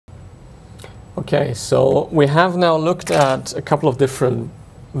Okay, so we have now looked at a couple of different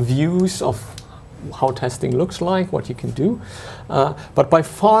views of how testing looks like, what you can do. But by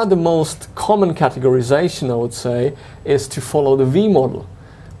far the most common categorization, I would say, is to follow the V model,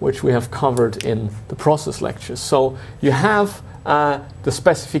 which we have covered in the process lectures. So you have the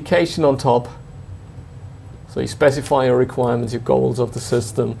specification on top. So you specify your requirements, your goals of the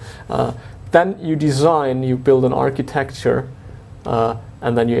system. Then you design, you build an architecture,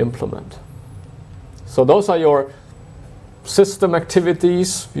 and then you implement. So those are your system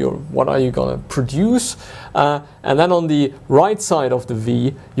activities, what are you going to produce. And then on the right side of the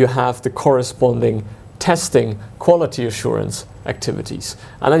V, you have the corresponding testing, quality assurance activities.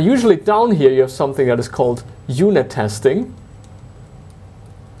 And then usually down here you have something that is called unit testing.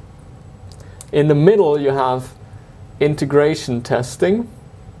 In the middle you have integration testing.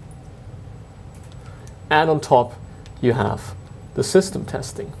 And on top you have the system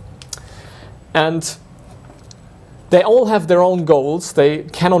testing. And they all have their own goals. They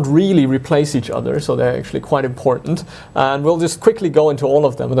cannot really replace each other, so they're actually quite important. And we'll just quickly go into all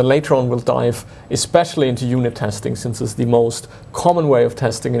of them, and then later on we'll dive especially into unit testing, since it's the most common way of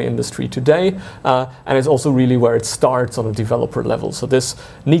testing in industry today, and it's also really where it starts on a developer level. So this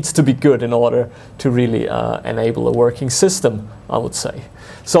needs to be good in order to really enable a working system, I would say.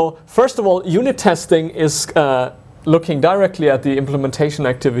 So first of all, unit testing is looking directly at the implementation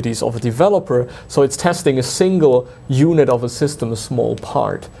activities of a developer, so it's testing a single unit of a system, a small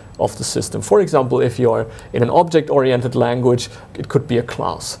part of the system. For example, if you are in an object-oriented language, it could be a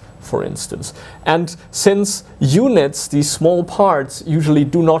class, for instance. And since units, these small parts, usually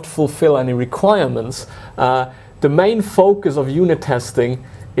do not fulfill any requirements, the main focus of unit testing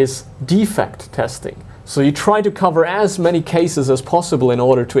is defect testing. So you try to cover as many cases as possible in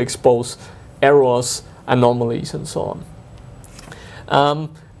order to expose errors, anomalies, and so on.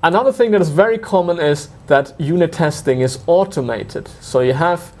 Another thing that is very common is that unit testing is automated. So you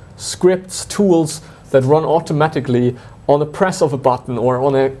have scripts, tools that run automatically on the press of a button or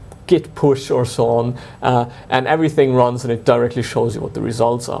on a git push or so on, and everything runs and it directly shows you what the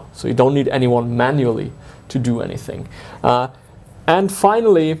results are. So you don't need anyone manually to do anything. And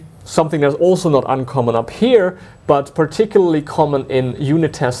finally, something that's also not uncommon up here, but particularly common in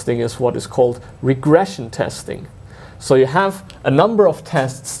unit testing, is what is called regression testing. So you have a number of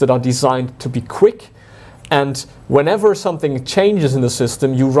tests that are designed to be quick, and whenever something changes in the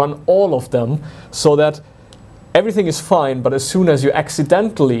system, you run all of them so that everything is fine, but as soon as you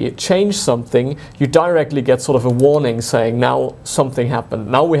accidentally change something, you directly get sort of a warning saying, now something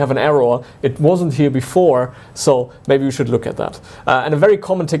happened. Now we have an error. It wasn't here before, so maybe we should look at that. And a very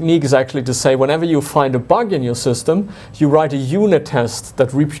common technique is actually to say, whenever you find a bug in your system, you write a unit test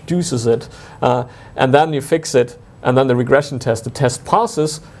that reproduces it, and then you fix it, and then the regression test, the test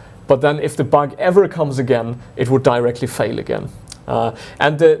passes, but then if the bug ever comes again, it would directly fail again.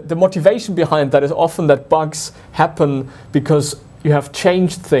 And the motivation behind that is often that bugs happen because you have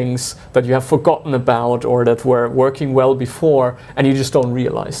changed things that you have forgotten about or that were working well before, and you just don't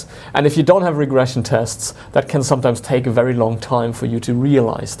realize. And if you don't have regression tests, that can sometimes take a very long time for you to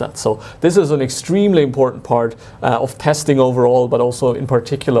realize that. So this is an extremely important part of testing overall, but also in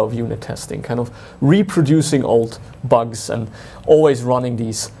particular of unit testing, kind of reproducing old bugs and always running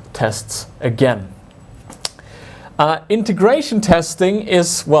these tests again. Integration testing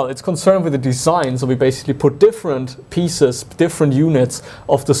is, well, it's concerned with the design, so we basically put different pieces, different units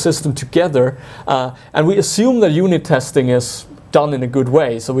of the system together, and we assume that unit testing is done in a good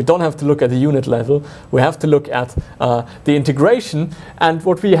way, so we don't have to look at the unit level, we have to look at the integration, and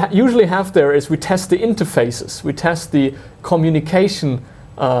what we usually have there is we test the interfaces, we test the communication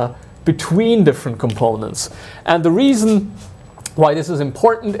between different components. And the reason why this is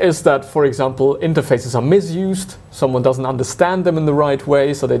important is that, for example, interfaces are misused, someone doesn't understand them in the right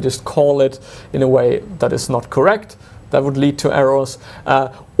way, so they just call it in a way that is not correct. That would lead to errors.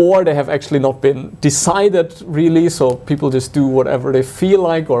 Or they have actually not been decided really, so people just do whatever they feel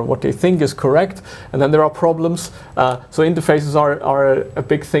like or what they think is correct, and then there are problems. So interfaces are a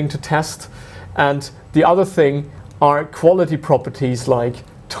big thing to test. And the other thing are quality properties like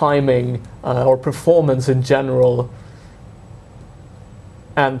timing or performance in general,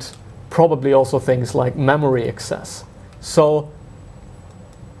 and probably also things like memory access. So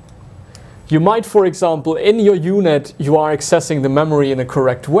you might, for example, in your unit, you are accessing the memory in a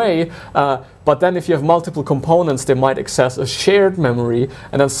correct way, but then if you have multiple components, they might access a shared memory,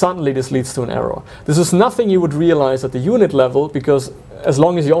 and then suddenly this leads to an error. This is nothing you would realize at the unit level, because as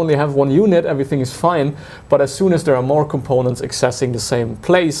long as you only have one unit, everything is fine, but as soon as there are more components accessing the same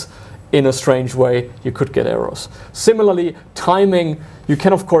place, in a strange way, you could get errors. Similarly, timing, you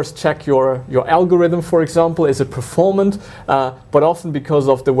can of course check your algorithm, for example, is it performant, but often because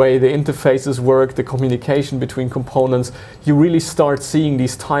of the way the interfaces work, the communication between components, you really start seeing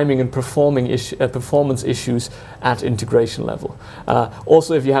these timing and performance issues at integration level.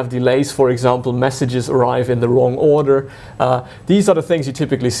 Also, if you have delays, for example, messages arrive in the wrong order, these are the things you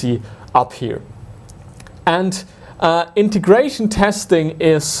typically see up here. And integration testing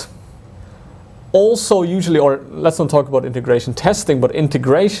is also usually, or let's not talk about integration testing, but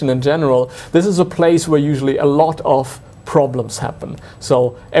integration in general, this is a place where usually a lot of problems happen.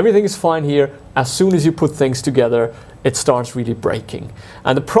 So everything is fine here. As soon as you put things together, it starts really breaking.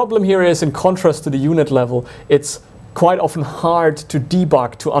 And the problem here is, in contrast to the unit level, it's quite often hard to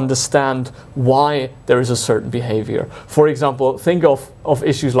debug, to understand why there is a certain behavior. For example, think of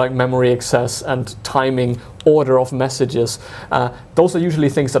issues like memory access and timing, order of messages. Those are usually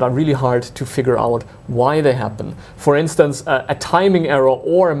things that are really hard to figure out why they happen. For instance, a timing error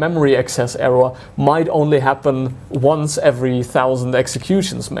or a memory access error might only happen once every 1,000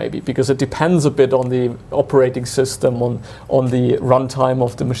 executions maybe, because it depends a bit on the operating system, on the runtime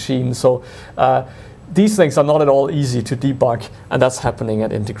of the machine. So these things are not at all easy to debug, and that's happening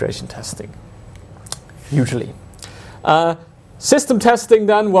at integration testing, usually. System testing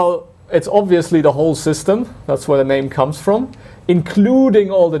then, well, it's obviously the whole system. That's where the name comes from, including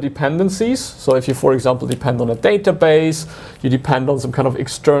all the dependencies. So if you, for example, depend on a database, you depend on some kind of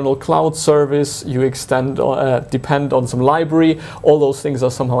external cloud service, you depend on some library, all those things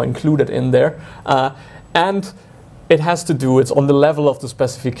are somehow included in there. And it has to do, it's on the level of the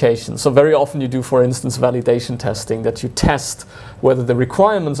specification. So very often you do, for instance, validation testing, that you test whether the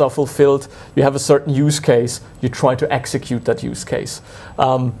requirements are fulfilled. You have a certain use case, you try to execute that use case.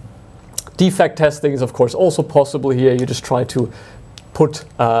 Defect testing is of course also possible here. You just try to put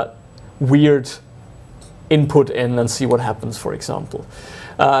weird input in and see what happens, for example.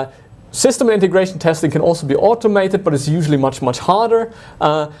 System and integration testing can also be automated, but it's usually much, much harder.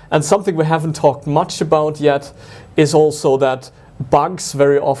 And something we haven't talked much about yet is also that bugs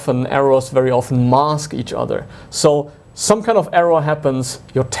very often, errors very often mask each other. So some kind of error happens,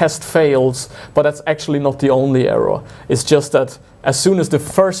 your test fails, but that's actually not the only error. It's just that as soon as the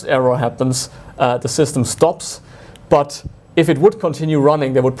first error happens, the system stops. But if it would continue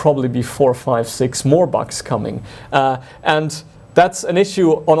running, there would probably be 4, 5, 6 more bugs coming. And that's an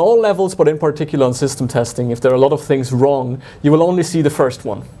issue on all levels, but in particular on system testing. If there are a lot of things wrong, you will only see the first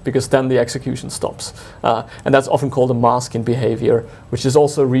one, because then the execution stops. And that's often called a masking behavior, which is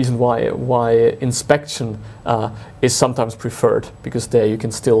also a reason why inspection is sometimes preferred, because there you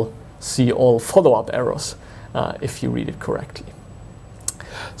can still see all follow-up errors if you read it correctly.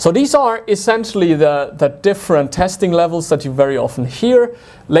 So these are essentially the different testing levels that you very often hear.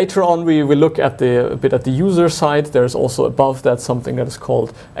 Later on we will look at a bit at the user side. There's also above that something that is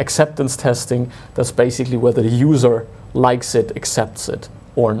called acceptance testing. That's basically whether the user likes it, accepts it,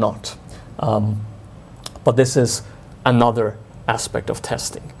 or not. But this is another aspect of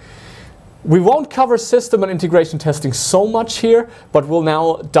testing. We won't cover system and integration testing so much here, but we'll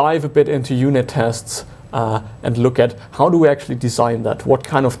now dive a bit into unit tests and look at how do we actually design that, what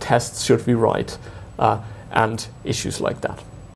kind of tests should we write, and issues like that.